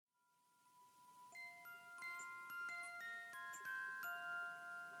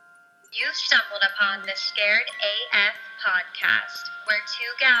You've stumbled upon the Scared AF podcast, where two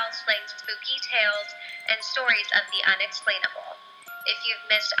gals fling spooky tales and stories of the unexplainable. If you've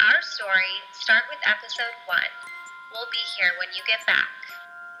missed our story, start with episode 1. We'll be here when you get back.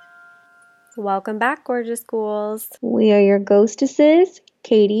 Welcome back, gorgeous ghouls. We are your ghostesses,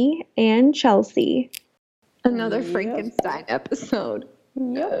 Katie and Chelsea. Another Frankenstein episode.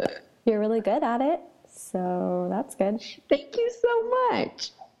 Yep. You're really good at it, so that's good. Thank you so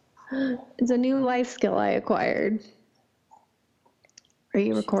much. It's a new life skill I acquired. Are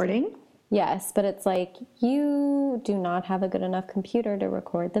you recording? Yes, but it's like, you do not have a good enough computer to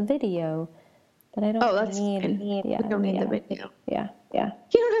record the video. But I don't need we don't need the video. Yeah. You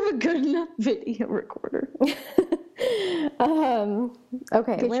don't have a good enough video recorder.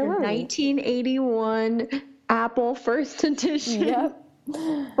 Okay, Get where your were we? 1981 Apple First Edition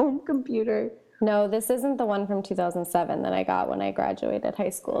home computer. No, this isn't the one from 2007 that I got when I graduated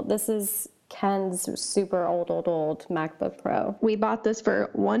high school. This is Ken's super old MacBook Pro. We bought this for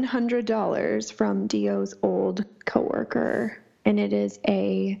 $100 from Dio's old coworker, and it is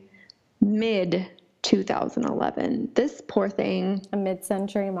a mid-2011. This poor thing. A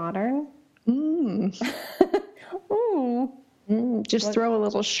mid-century modern? Just throw a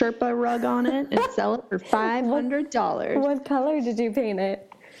little Sherpa rug on it and sell it for $500. What color did you paint it?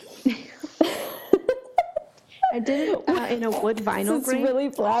 I did it in a wood vinyl It's really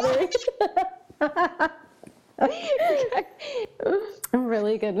flattering. I'm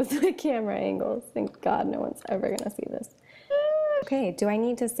really good with my camera angles. Thank God no one's ever going to see this. Okay, do I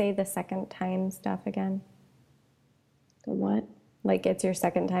need to say the second time stuff again? The what? Like it's your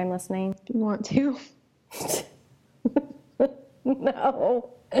second time listening? Do you want to?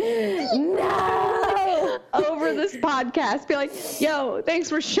 No. Over this podcast, be like, yo, thanks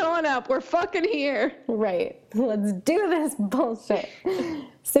for showing up. We're fucking here. Right. Let's do this bullshit.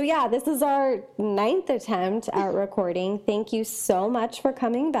 So yeah, this is our 9th attempt at recording. Thank you so much for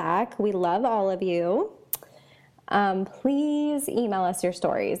coming back. We love all of you. Please email us your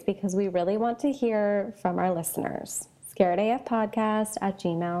stories because we really want to hear from our listeners.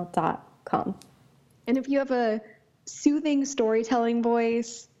 scaredafpodcast@gmail.com. And if you have a soothing storytelling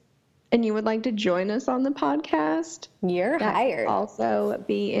voice and you would like to join us on the podcast, you're hired. Also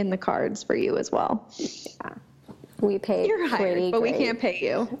be in the cards for you as well. Yeah. We pay You're hired, but great. we can't pay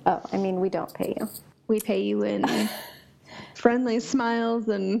you. Oh, I mean, we don't pay you. We pay you in friendly smiles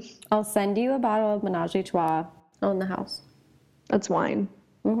and... I'll send you a bottle of Menage a Trois on the house. That's wine.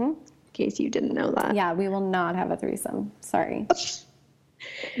 In case you didn't know that. Yeah, we will not have a threesome. Sorry.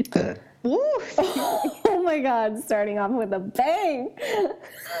 Oh my God, starting off with a bang.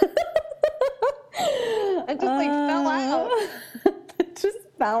 It just fell out. It just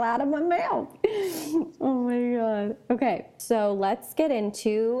fell out of my mouth. Oh my God. Okay, so let's get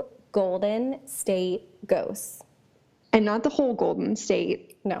into Golden State ghosts. And not the whole Golden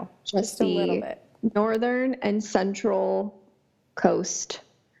State. No, Just a little bit. Northern and central coast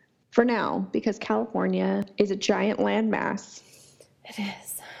for now, because California is a giant landmass. It is.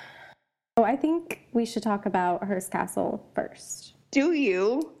 Oh, I think we should talk about Hearst Castle first. Do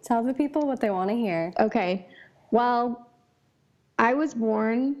you? Tell the people what they want to hear. Okay. Well, I was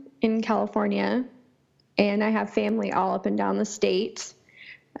born in California, and I have family all up and down the state.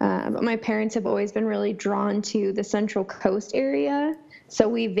 But my parents have always been really drawn to the Central Coast area, so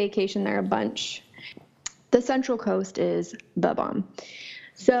we vacation there a bunch. The Central Coast is the bomb.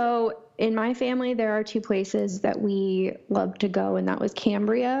 So in my family, there are 2 places that we love to go, and that was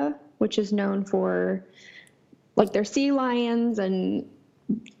Cambria, which is known for like their sea lions, and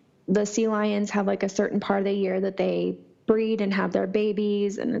the sea lions have like a certain part of the year that they breed and have their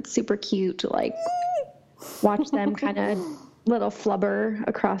babies, and it's super cute to like watch them kind of little flubber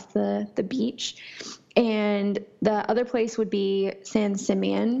across the beach. And the other place would be San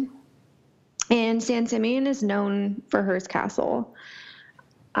Simeon, and San Simeon is known for Hearst Castle.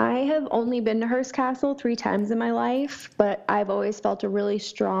 I have only been to Hearst Castle 3 times in my life, but I've always felt a really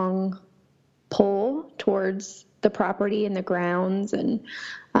strong pull towards the property and the grounds, and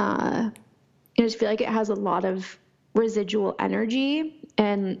I just feel like it has a lot of residual energy.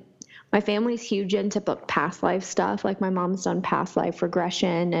 And my family's huge into past life stuff. Like my mom's done past life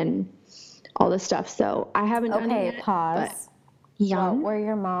regression and all this stuff. So I haven't done it yet. Pause. Young. What were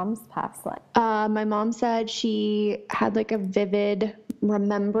your mom's past life? My mom said she had like a vivid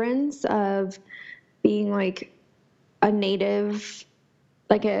remembrance of being like a native,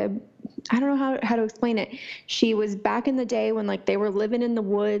 like I don't know how to explain it. She was back in the day when like they were living in the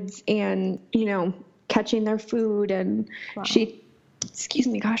woods and, you know, catching their food, and excuse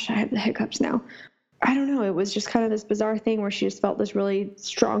me, gosh, I have the hiccups now. I don't know, it was just kind of this bizarre thing where she just felt this really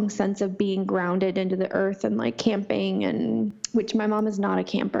strong sense of being grounded into the earth and like camping, and which my mom is not a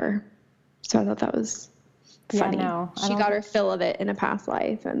camper. So I thought that was funny. Yeah, no, she got her fill of it in a past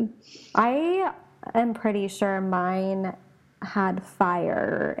life. And I am pretty sure mine had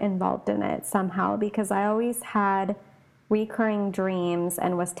fire involved in it somehow, because I always had recurring dreams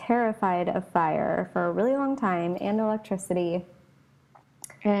and was terrified of fire for a really long time, and electricity.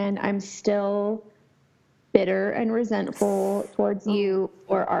 And I'm still bitter and resentful towards you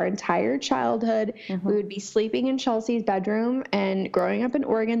for our entire childhood. We would be sleeping in Chelsea's bedroom, and growing up in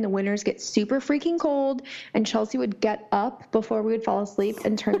Oregon, the winters get super freaking cold, and Chelsea would get up before we would fall asleep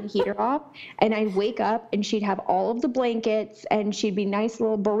and turn the heater off, and I'd wake up and she'd have all of the blankets and she'd be nice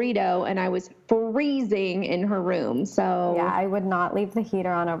little burrito, and I was freezing in her room. So yeah, I would not leave the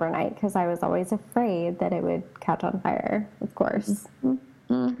heater on overnight because I was always afraid that it would catch on fire, of course.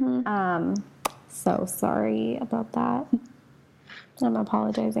 So sorry about that. I'm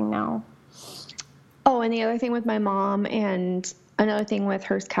apologizing now. Oh, and the other thing with my mom, and another thing with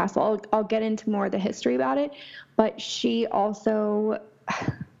Hearst Castle, I'll get into more of the history about it, but she also,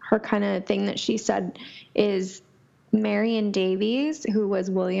 her kind of thing that she said is Marion Davies, who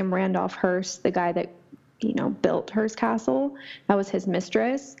was William Randolph Hearst, the guy that, built Hearst Castle, that was his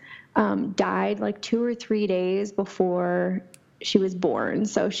mistress, died like 2 or 3 days before she was born.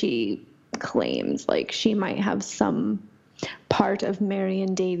 So she claims like she might have some part of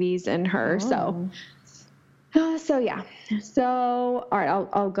Marion Davies in her. So yeah. So, all right,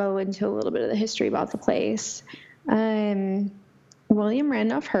 I'll go into a little bit of the history about the place. William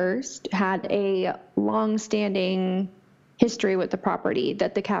Randolph Hearst had a long-standing history with the property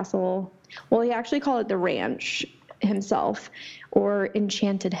that the castle, well, he actually called it the ranch himself, or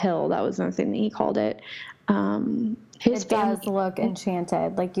Enchanted Hill. That was another thing that he called it. His family does look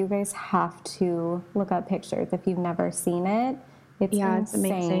enchanted. Like, you guys have to look up pictures if you've never seen it. It's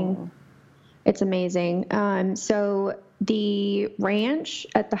amazing. It's amazing. So the ranch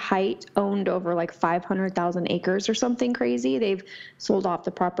at the height owned over like 500,000 acres or something crazy. They've sold off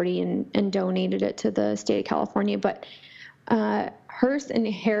the property and donated it to the state of California. But Hearst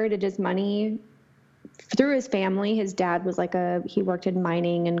inherited his money through his family. His dad was he worked in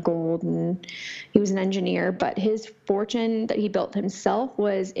mining and gold, and he was an engineer, but his fortune that he built himself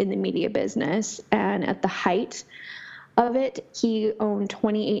was in the media business. And at the height of it, he owned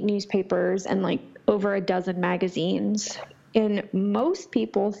 28 newspapers and like over a dozen magazines. And most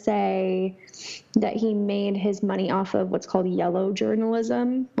people say that he made his money off of what's called yellow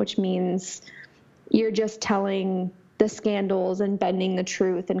journalism, which means you're just telling the scandals and bending the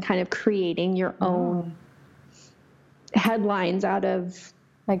truth and kind of creating your own headlines out of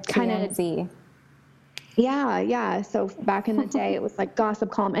like TMZ. Yeah. So back in the day, it was like gossip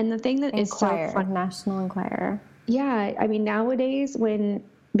column. And the thing that is so fun, National Enquirer. Yeah, I mean, nowadays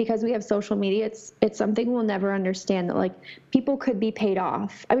because we have social media, it's something we'll never understand, that like people could be paid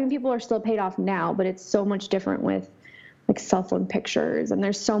off. I mean, people are still paid off now, but it's so much different with like cell phone pictures, and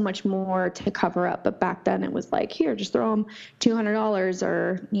there's so much more to cover up. But back then it was like, here, just throw them $200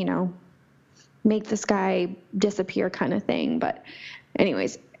 or, make this guy disappear kind of thing. But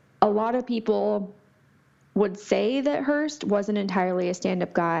anyways, a lot of people would say that Hearst wasn't entirely a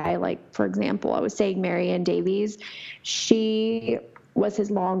stand-up guy. Like, for example, I was saying Marion Davies, she was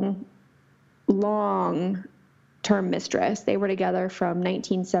his long-term mistress. They were together from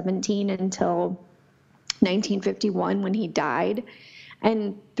 1917 until 1951 when he died.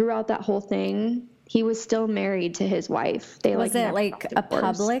 And throughout that whole thing, he was still married to his wife. Was it like a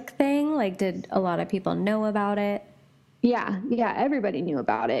public thing? Like, did a lot of people know about it? Yeah, everybody knew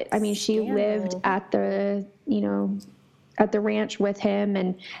about it. I mean, she lived at the, at the ranch with him,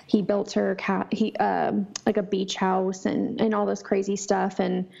 and he built her like a beach house and all this crazy stuff.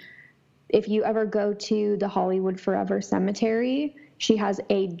 And if you ever go to the Hollywood Forever Cemetery, she has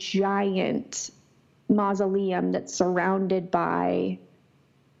a giant mausoleum that's surrounded by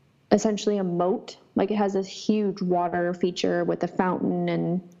essentially a moat. Like, it has this huge water feature with a fountain,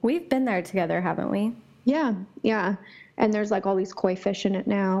 and we've been there together, haven't we? Yeah. And there's like all these koi fish in it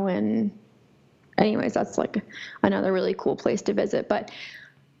now. And anyways, that's like another really cool place to visit. But,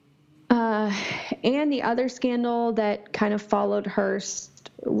 and the other scandal that kind of followed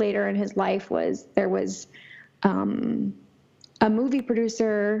Hearst later in his life was there was, a movie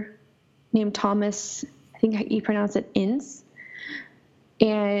producer named Thomas, I think you pronounce it Ince.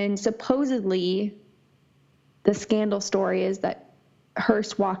 And supposedly the scandal story is that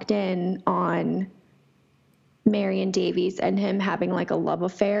Hearst walked in on Marion Davies and him having like a love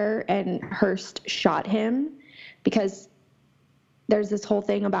affair, and Hearst shot him because there's this whole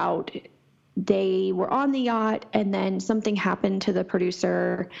thing about they were on the yacht, and then something happened to the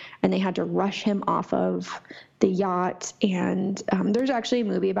producer, and they had to rush him off of the yacht. And there's actually a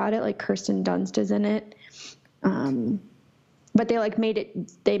movie about it, like Kirsten Dunst is in it. But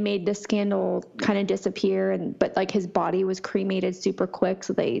they made the scandal kind of disappear, but like his body was cremated super quick,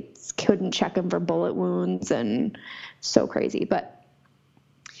 so they couldn't check him for bullet wounds, and so crazy.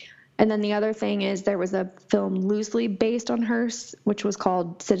 And then the other thing is there was a film loosely based on Hearst, which was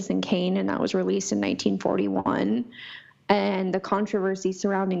called Citizen Kane, and that was released in 1941. And the controversy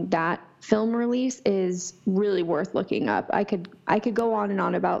surrounding that film release is really worth looking up. I could go on and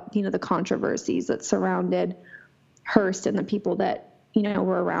on about, the controversies that surrounded Hearst and the people that,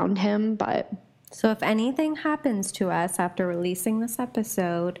 were around him. But so if anything happens to us after releasing this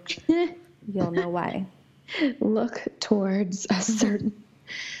episode, you'll know why. Look towards a certain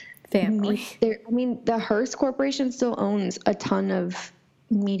family. The Hearst Corporation still owns a ton of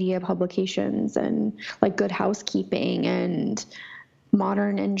media publications, and like Good Housekeeping and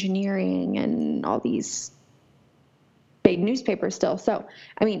Modern Engineering and all these big newspapers still. So,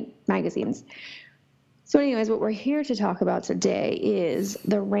 magazines. So anyways, what we're here to talk about today is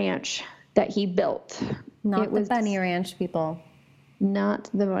the ranch that he built. Not the Bunny Ranch, people. Not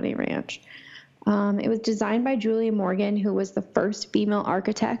the Bunny Ranch. It was designed by Julia Morgan, who was the first female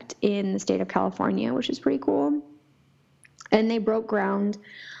architect in the state of California, which is pretty cool. And they broke ground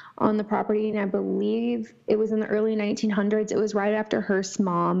on the property, and I believe it was in the early 1900s. It was right after Hearst's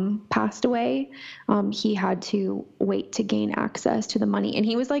mom passed away. He had to wait to gain access to the money, and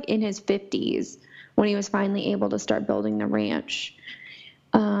he was like in his 50s when he was finally able to start building the ranch.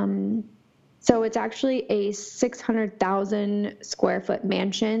 So it's actually a 600,000 square foot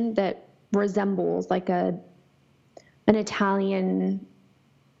mansion that resembles like an Italian,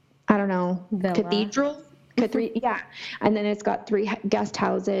 I don't know, villa. Cathedral. Yeah. And then it's got 3 guest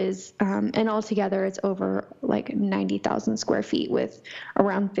houses. And altogether it's over like 90,000 square feet with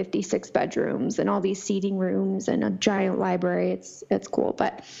around 56 bedrooms and all these seating rooms and a giant library. It's cool.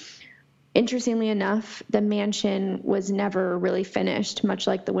 But interestingly enough, the mansion was never really finished, much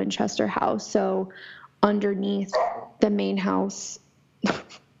like the Winchester house. So underneath the main house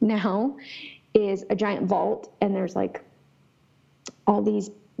now is a giant vault, and there's like all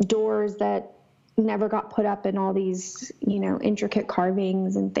these doors that never got put up and all these, intricate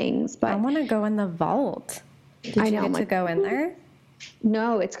carvings and things. But I want to go in the vault. Did you get to go in there?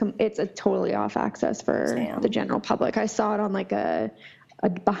 No, it's a totally off access for the general public. I saw it on like a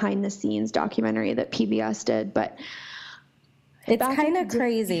behind the scenes documentary that PBS did, but it's kind of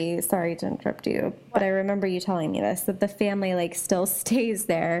crazy. Sorry to interrupt you, but I remember you telling me this, that the family like still stays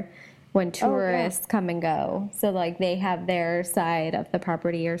there when tourists come and go. So like they have their side of the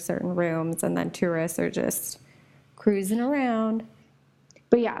property or certain rooms, and then tourists are just cruising around.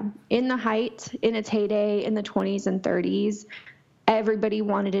 But yeah, in its heyday in the 20s and 30s, everybody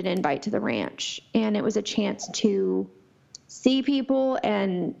wanted an invite to the ranch, and it was a chance to see people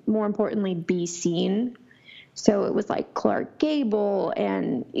and, more importantly, be seen. So it was like Clark Gable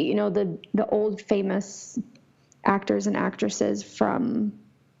and, the old famous actors and actresses from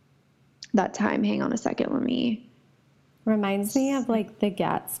that time. Hang on a second. Reminds me of like the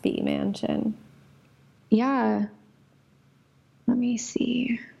Gatsby mansion. Yeah. Let me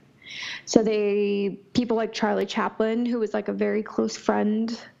see. So people like Charlie Chaplin, who was like a very close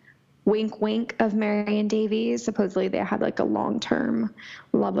friend, wink, wink, of Marion Davies. Supposedly they had like a long-term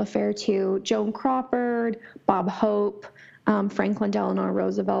love affair too. Joan Crawford, Bob Hope, Franklin Delano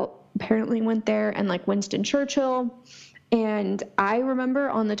Roosevelt apparently went there, and like Winston Churchill. And I remember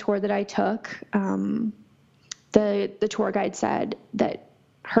on the tour that I took, the tour guide said that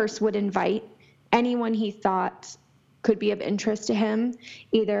Hearst would invite anyone he thought could be of interest to him,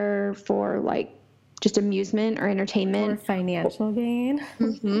 either for like just amusement or entertainment, or financial gain,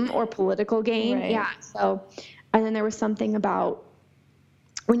 or political gain. Right. Yeah. So, and then there was something about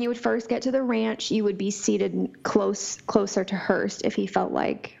when you would first get to the ranch, you would be seated closer to Hearst if he felt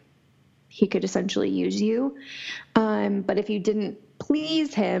like he could essentially use you. But if you didn't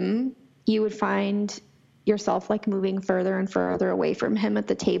please him, you would find yourself like moving further and further away from him at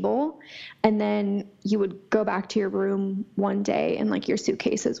the table. And then you would go back to your room one day and like your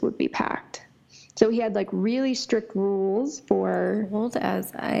suitcases would be packed. So he had like really strict rules for cold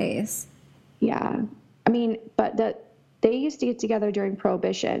as ice. Yeah. But they used to get together during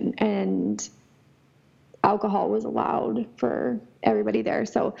Prohibition, and alcohol was allowed for everybody there.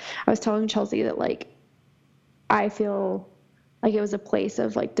 So I was telling Chelsea that like I feel like it was a place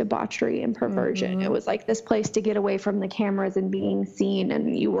of like debauchery and perversion. It was like this place to get away from the cameras and being seen,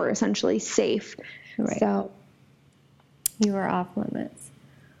 and you were essentially safe. Right. So you were off limits.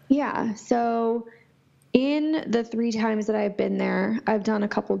 Yeah. So in the 3 times that I've been there, I've done a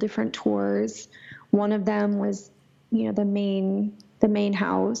couple different tours. One of them was, the main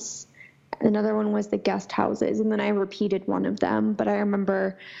house. Another one was the guest houses, and then I repeated one of them. But I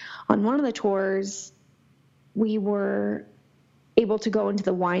remember on one of the tours, we were able to go into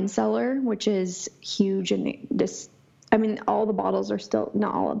the wine cellar, which is huge. And all the bottles are still,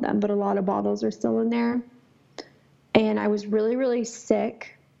 not all of them, but a lot of bottles are still in there. And I was really, really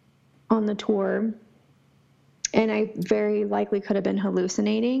sick on the tour, and I very likely could have been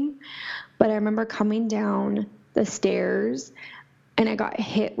hallucinating. But I remember coming down the stairs, and I got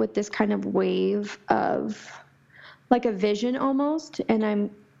hit with this kind of wave of like a vision almost. And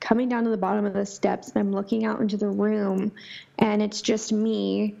I'm coming down to the bottom of the steps, and I'm looking out into the room, and it's just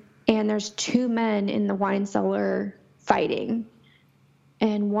me. And there's 2 men in the wine cellar fighting.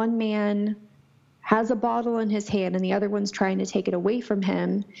 And one man has a bottle in his hand, and the other one's trying to take it away from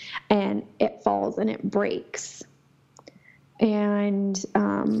him, and it falls and it breaks. And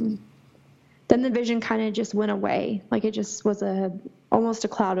then the vision kind of just went away. Like it just was almost a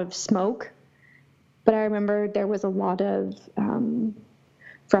cloud of smoke. But I remember there was a lot of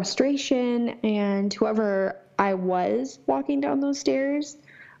frustration, and whoever I was walking down those stairs,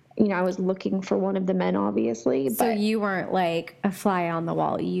 I was looking for one of the men, obviously. So you weren't like a fly on the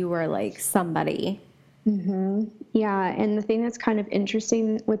wall. You were like somebody. Mm-hmm. Yeah. And the thing that's kind of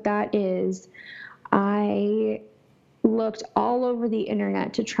interesting with that is I looked all over the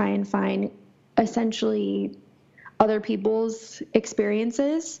internet to try and find essentially other people's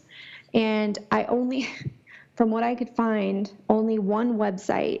experiences. And I only, from what I could find, only one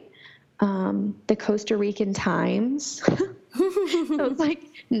website, the Costa Rican Times. So it's like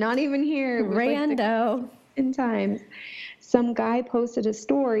not even here. Rando. In Times. Some guy posted a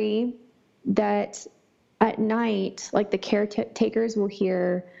story that at night, like the caretakers will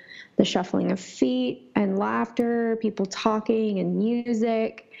hear the shuffling of feet and laughter, people talking and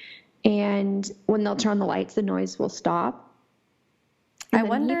music. And when they'll turn on the lights, the noise will stop. I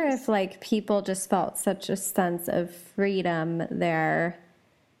wonder if like people just felt such a sense of freedom there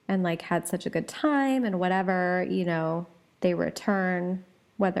and like had such a good time, and whatever, they return,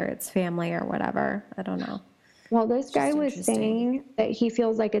 whether it's family or whatever. I don't know. Well, this guy was saying that he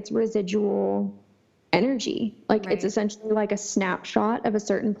feels like it's residual energy. Like It's essentially like a snapshot of a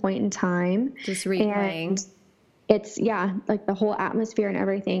certain point in time. Just replaying. And it's, like the whole atmosphere and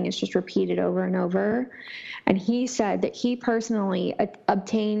everything is just repeated over and over. And he said that he personally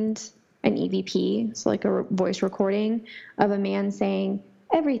obtained an EVP, so like a voice recording of a man saying,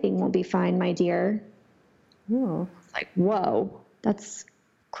 "Everything will be fine, my dear." Ooh. It's like, whoa, that's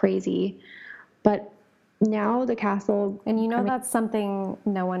crazy. But now the castle... And that's something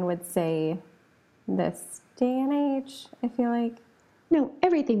no one would say this day and age, I feel like. No,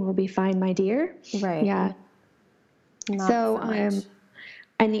 everything will be fine, my dear. Right. Yeah. Not so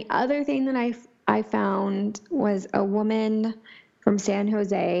and the other thing that I found was a woman from San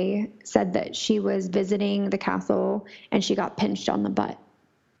Jose said that she was visiting the castle and she got pinched on the butt,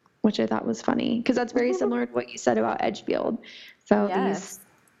 which I thought was funny because that's very similar to what you said about Edgefield. So these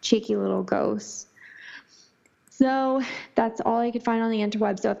cheeky little ghosts. So that's all I could find on the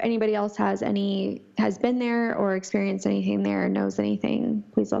interweb. So if anybody else has been there or experienced anything there, knows anything,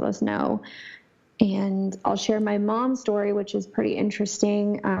 please let us know. And I'll share my mom's story, which is pretty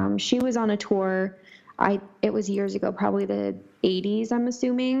interesting. She was on a tour. It was years ago, probably the 80s, I'm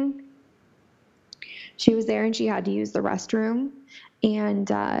assuming. She was there and she had to use the restroom.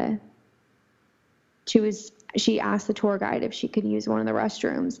 And she asked the tour guide if she could use one of the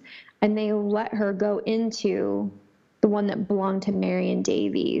restrooms. And they let her go into the one that belonged to Marion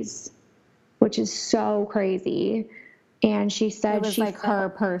Davies, which is so crazy. And she said it was like her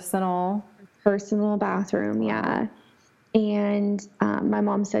personal bathroom, yeah. And my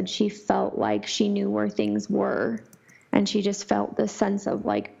mom said she felt like she knew where things were, and she just felt this sense of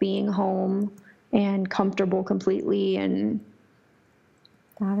like being home and comfortable completely. And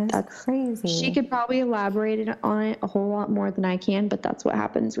that's crazy. She could probably elaborate on it a whole lot more than I can, but that's what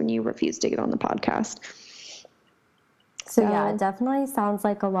happens when you refuse to get on the podcast. So yeah, it definitely sounds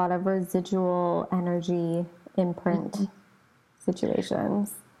like a lot of residual energy imprint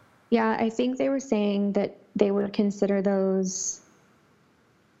situations. Yeah, I think they were saying that they would consider those,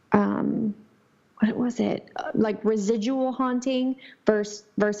 what was it? Like residual haunting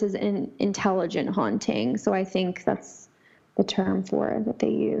versus an intelligent haunting. So I think that's the term for it that they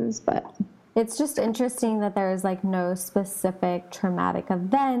use. But it's just interesting that there's like no specific traumatic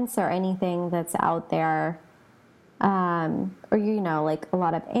events or anything that's out there, or like a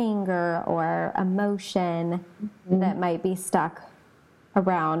lot of anger or emotion that might be stuck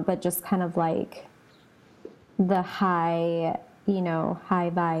around, but just kind of like the high, high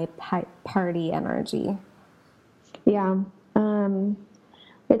vibe, high party energy. Yeah.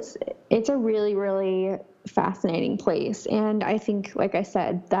 It's a really, really fascinating place. And I think, like I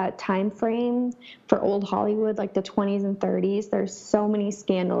said, that time frame for old Hollywood, like the 20s and 30s, there's so many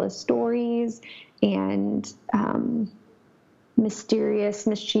scandalous stories and mysterious,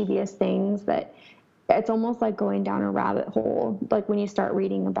 mischievous things that it's almost like going down a rabbit hole. Like when you start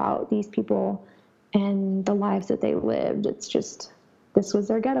reading about these people and the lives that they lived, it's just, this was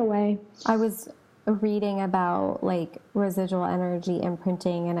their getaway. I was reading about like residual energy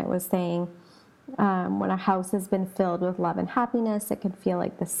imprinting, and it was saying when a house has been filled with love and happiness, it can feel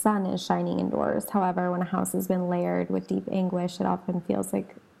like the sun is shining indoors. However, when a house has been layered with deep anguish, it often feels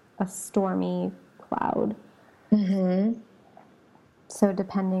like a stormy cloud. Mm-hmm. So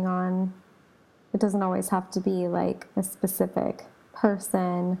depending on, it doesn't always have to be like a specific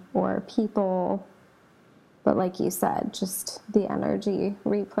person or people, but like you said, just the energy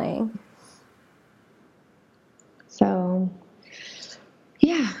replaying. So,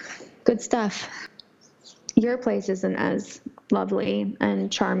 yeah, good stuff. Your place isn't as lovely and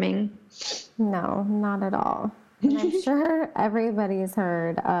charming. No, not at all. And I'm sure everybody's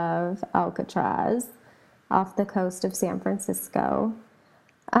heard of Alcatraz off the coast of San Francisco.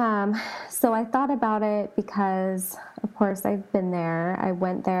 So I thought about it because, of course, I've been there. I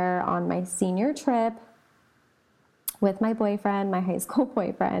went there on my senior trip with my boyfriend, my high school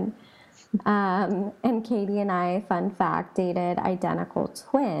boyfriend. And Katie and I, fun fact, dated identical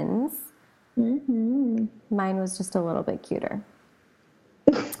twins. Mm-hmm. Mine was just a little bit cuter.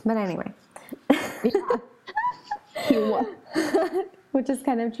 But anyway. Which is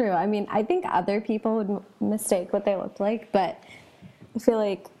kind of true. I mean, I think other people would mistake what they looked like, but I feel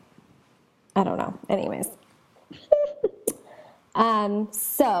like, I don't know. Anyways.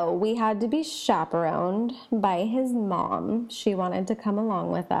 So we had to be chaperoned by his mom. She wanted to come along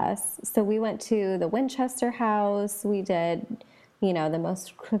with us. So we went to the Winchester house. We did, the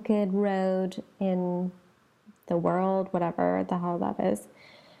most crooked road in the world, whatever the hell that is.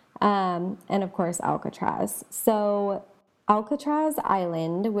 And of course, Alcatraz. So Alcatraz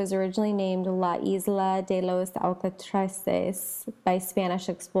Island was originally named La Isla de los Alcatraces by Spanish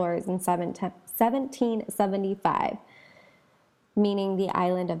explorers in 1775, meaning the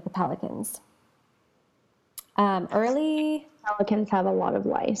island of the pelicans. Early Pelicans have a lot of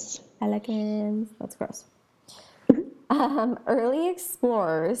lice. Pelicans, that's gross. Early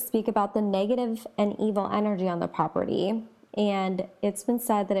explorers speak about the negative and evil energy on the property, and it's been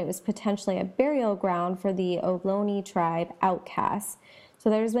said that it was potentially a burial ground for the Ohlone tribe outcasts. So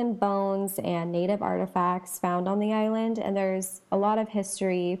there's been bones and native artifacts found on the island, and there's a lot of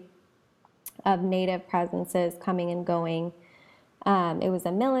history of native presences coming and going. It was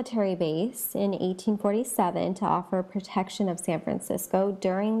a military base in 1847 to offer protection of San Francisco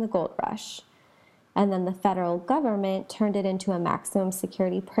during the gold rush. And then the federal government turned it into a maximum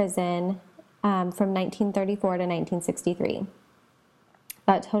security prison from 1934 to 1963.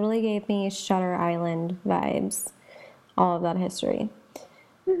 That totally gave me Shutter Island vibes, all of that history.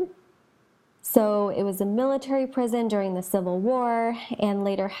 So it was a military prison during the Civil War and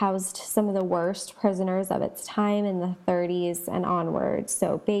later housed some of the worst prisoners of its time in the 30s and onward.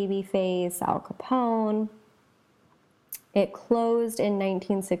 So Babyface, Al Capone. It closed in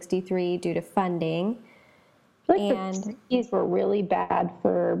 1963 due to funding. I feel like the 60s were really bad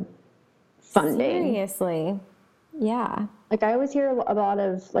for funding. Seriously. Yeah. Like I always hear a lot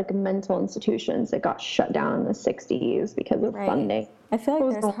of like mental institutions that got shut down in the 60s because of funding. I feel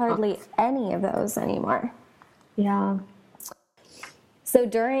like there's hardly any of those anymore. Yeah. So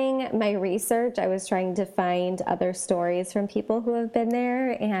during my research, I was trying to find other stories from people who have been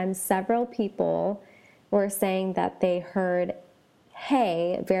there, and several people were saying that they heard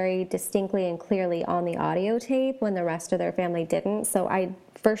 "hey" very distinctly and clearly on the audio tape when the rest of their family didn't. So I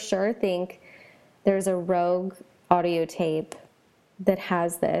for sure think there's a rogue audio tape that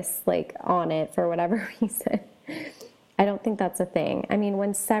has this like on it for whatever reason. I don't think that's a thing. I mean,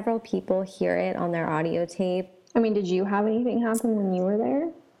 when several people hear it on their audio tape. I mean, did you have anything happen when you were there?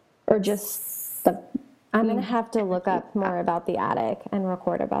 Or just the... I'm going to have to look up more about the attic and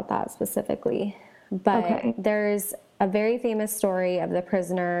record about that specifically. But there's a very famous story of the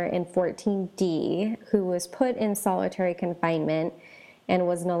prisoner in 14D who was put in solitary confinement and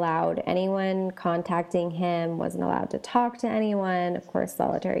wasn't allowed, anyone contacting him wasn't allowed to talk to anyone, of course,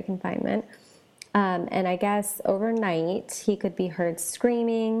 solitary confinement. And I guess overnight he could be heard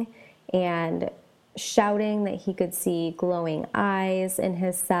screaming and shouting that he could see glowing eyes in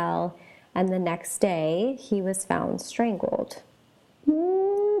his cell. And the next day he was found strangled.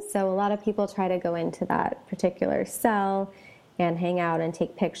 So a lot of people try to go into that particular cell and hang out and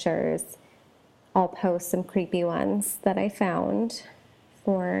take pictures. I'll post some creepy ones that I found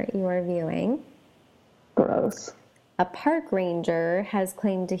for your viewing. Gross. A park ranger has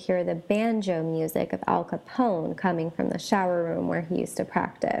claimed to hear the banjo music of Al Capone coming from the shower room where he used to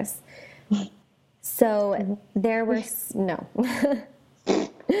practice. So there were no.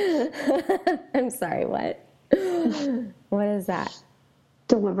 I'm sorry, what? What is that?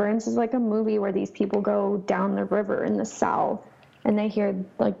 Deliverance is like a movie where these people go down the river in the South and they hear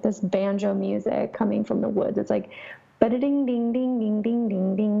like this banjo music coming from the woods. It's like, ba-da-ding, ding, ding, ding, ding,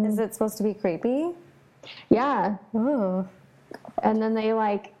 ding, ding. Is it supposed to be creepy? Yeah. Oh. And then they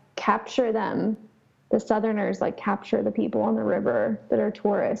like capture them. The Southerners like capture the people on the river that are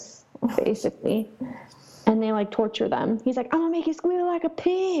tourists, basically. And they like torture them. He's like, I'm gonna make you squeal like a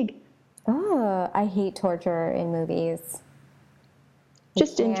pig. Oh, I hate torture in movies.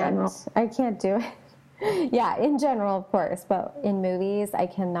 Just in general. I can't do it. Yeah, in general, of course. But in movies, I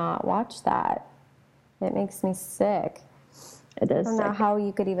cannot watch that. It makes me sick. It is I don't know how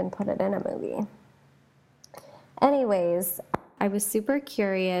you could even put it in a movie. Anyways, I was super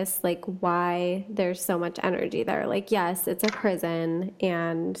curious, like, why there's so much energy there. Like, yes, it's a prison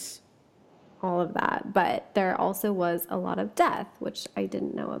and all of that, but there also was a lot of death, which I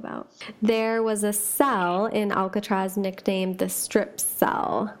didn't know about. There was a cell in Alcatraz nicknamed the strip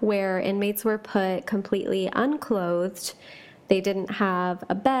cell, where inmates were put completely unclothed. They didn't have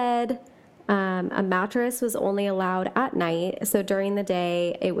a bed. A mattress was only allowed at night, so during the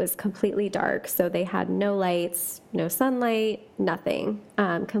day it was completely dark, so they had no lights, no sunlight, nothing,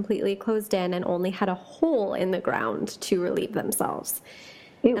 completely closed in, and only had a hole in the ground to relieve themselves.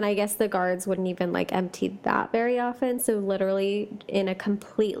 Ew. And I guess the guards wouldn't even like empty that very often, so literally in a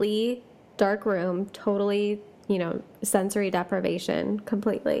completely dark room, totally, sensory deprivation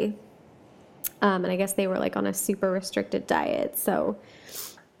completely. And I guess they were like on a super restricted diet, so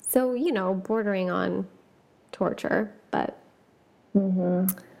bordering on torture, but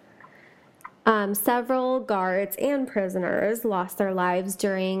several guards and prisoners lost their lives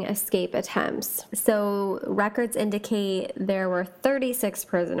during escape attempts. So records indicate there were 36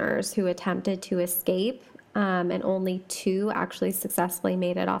 prisoners who attempted to escape, and only 2 actually successfully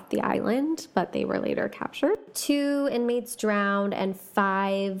made it off the island, but they were later captured. 2 inmates drowned and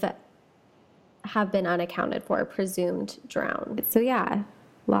 5 have been unaccounted for, presumed drowned. So yeah,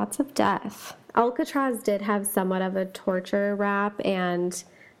 lots of death. Alcatraz did have somewhat of a torture rap, and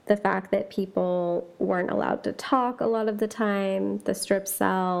the fact that people weren't allowed to talk a lot of the time, the strip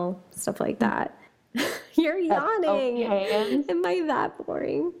cell, stuff like that. You're yawning. Okay. Am I that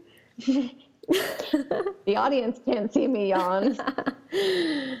boring? The audience can't see me yawn.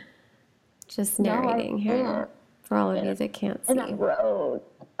 Just narrating here for all of you that can't see. And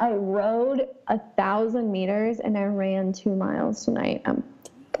I rode 1,000 meters and I ran 2 miles tonight. I'm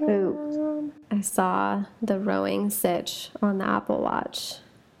pooped. I saw the rowing sitch on the Apple Watch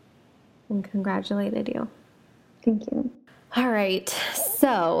and congratulated you. Thank you. All right.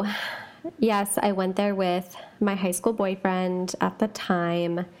 So, yes, I went there with my high school boyfriend at the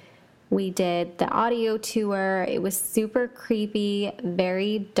time. We did the audio tour. It was super creepy,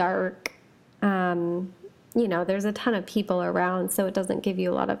 very dark. There's a ton of people around, so it doesn't give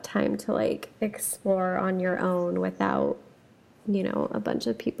you a lot of time to like explore on your own without, a bunch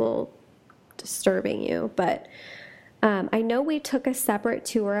of people disturbing you. But I know we took a separate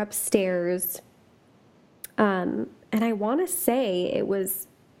tour upstairs, and I want to say it was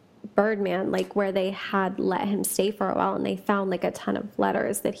Birdman, like where they had let him stay for a while, and they found like a ton of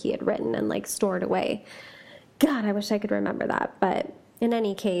letters that he had written and like stored away. God, I wish I could remember that. But in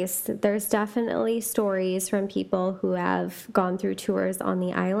any case, there's definitely stories from people who have gone through tours on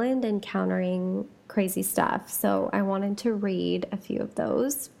the island encountering crazy stuff. So I wanted to read a few of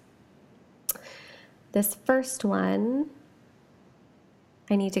those. This first one,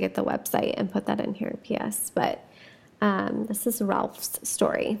 I need to get the website and put that in here, P.S. But this is Ralph's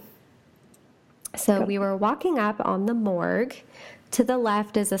story. So we were walking up on the morgue. To the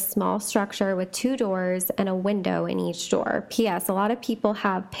left is a small structure with 2 doors and a window in each door. P.S. A lot of people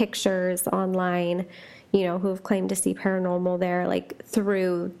have pictures online, who have claimed to see paranormal there, like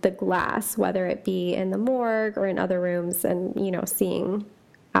through the glass, whether it be in the morgue or in other rooms, and, seeing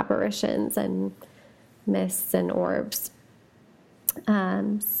apparitions and mists and orbs.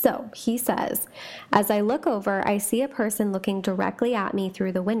 So he says, as I look over, I see a person looking directly at me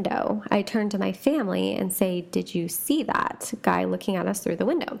through the window. I turn to my family and say, did you see that guy looking at us through the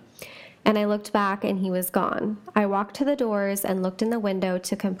window? And I looked back and he was gone. I walked to the doors and looked in the window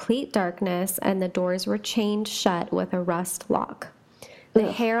to complete darkness, and the doors were chained shut with a rust lock.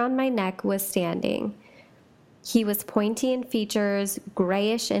 The hair on my neck was standing. He was pointy in features,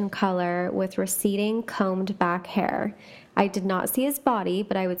 grayish in color, with receding, combed back hair. I did not see his body,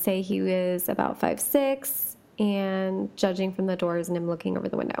 but I would say he was about 5'6", and judging from the doors and him looking over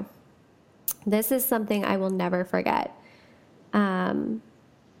the window. This is something I will never forget.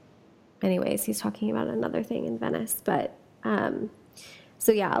 Anyways, he's talking about another thing in Venice, but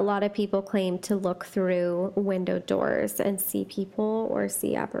so yeah, a lot of people claim to look through window doors and see people or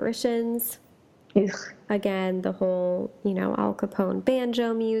see apparitions. Ugh. Again, the whole, Al Capone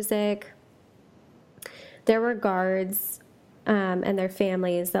banjo music. There were guards and their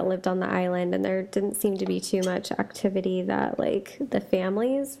families that lived on the island, and there didn't seem to be too much activity that, like, the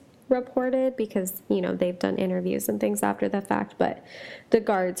families reported because, they've done interviews and things after the fact, but the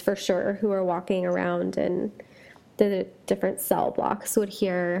guards for sure who are walking around and the different cell blocks would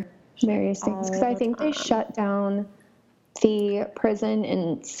hear various things, because I think they shut down the prison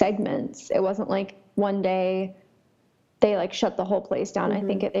in segments. It wasn't like one day they like shut the whole place down. I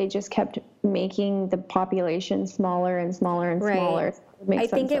think they just kept making the population smaller and smaller and smaller. I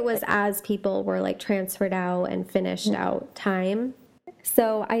think it was as people were like transferred out and finished out time.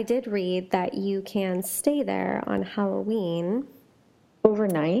 So I did read that you can stay there on Halloween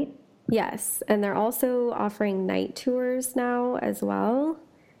overnight. Yes, and they're also offering night tours now as well.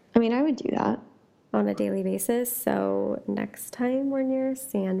 I mean, I would do that on a daily basis. So next time we're near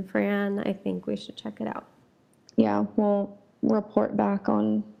San Fran, I think we should check it out. Yeah, we'll report back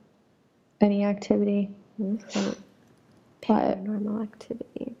on any activity. Paranormal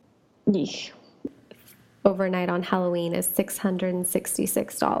activity. Yeesh. Overnight on Halloween is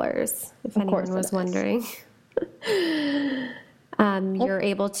 $666, if anyone was wondering. You're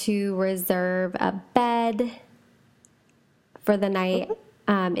able to reserve a bed for the night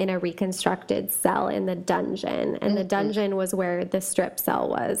in a reconstructed cell in the dungeon. And the dungeon was where the strip cell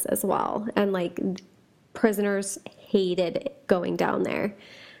was as well. And, like, prisoners hated going down there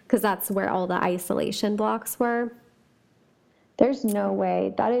because that's where all the isolation blocks were. There's no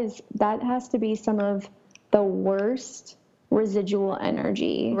way. That has to be some of the worst residual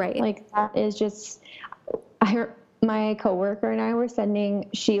energy. Right. Like, that is just... My coworker and I were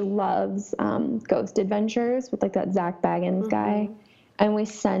she loves Ghost Adventures with like that Zach Baggins guy. And we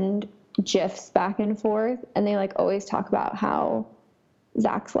send GIFs back and forth, and they like always talk about how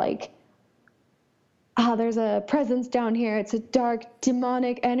Zach's like, there's a presence down here. It's a dark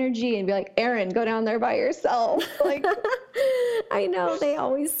demonic energy. And be like, Erin, go down there by yourself. Like, I know they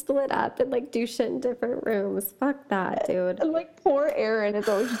always split up and like do shit in different rooms. Fuck that, dude. And like poor Erin is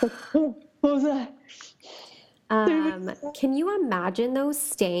always just like, what was that? Can you imagine though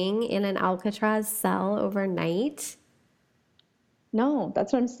staying in an Alcatraz cell overnight? No,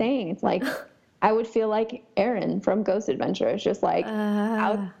 that's what I'm saying. It's like I would feel like Erin from Ghost Adventures, just like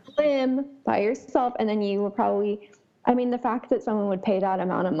out limb by yourself, and then you were probably. I mean, the fact that someone would pay that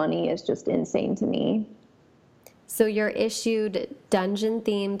amount of money is just insane to me. So you're issued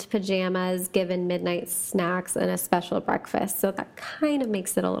dungeon-themed pajamas, given midnight snacks, and a special breakfast. So that kind of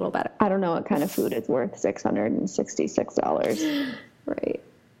makes it a little better. I don't know what kind of food is worth $666. Right.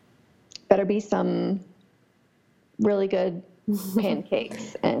 Better be some really good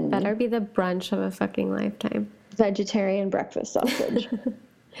pancakes and better be the brunch of a fucking lifetime. Vegetarian breakfast sausage.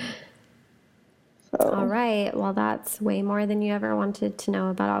 All right. Well, that's way more than you ever wanted to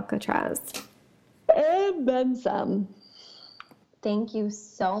know about Alcatraz. And then some. Thank you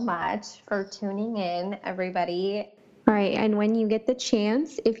so much for tuning in, everybody. All right. And when you get the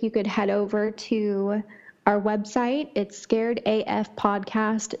chance, if you could head over to our website, it's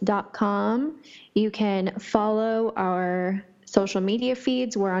scaredafpodcast.com. You can follow our social media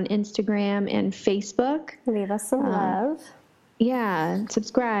feeds. We're on Instagram and Facebook. Leave us some love. Yeah,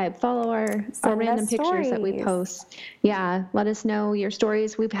 subscribe, follow our random pictures that we post. Yeah, let us know your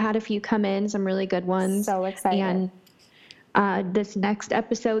stories. We've had a few come in, some really good ones. So excited. And this next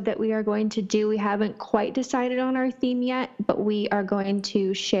episode that we are going to do, we haven't quite decided on our theme yet, but we are going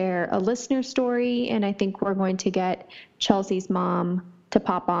to share a listener story, and I think we're going to get Chelsea's mom to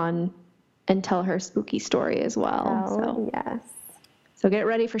pop on and tell her spooky story as well. Oh, yes. So get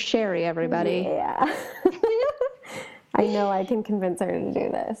ready for Sherry, everybody. Yeah. I know I can convince her to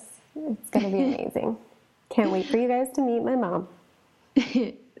do this. It's going to be amazing. Can't wait for you guys to meet my mom.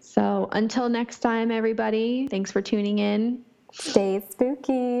 So until next time, everybody, thanks for tuning in. Stay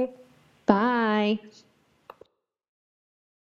spooky. Bye.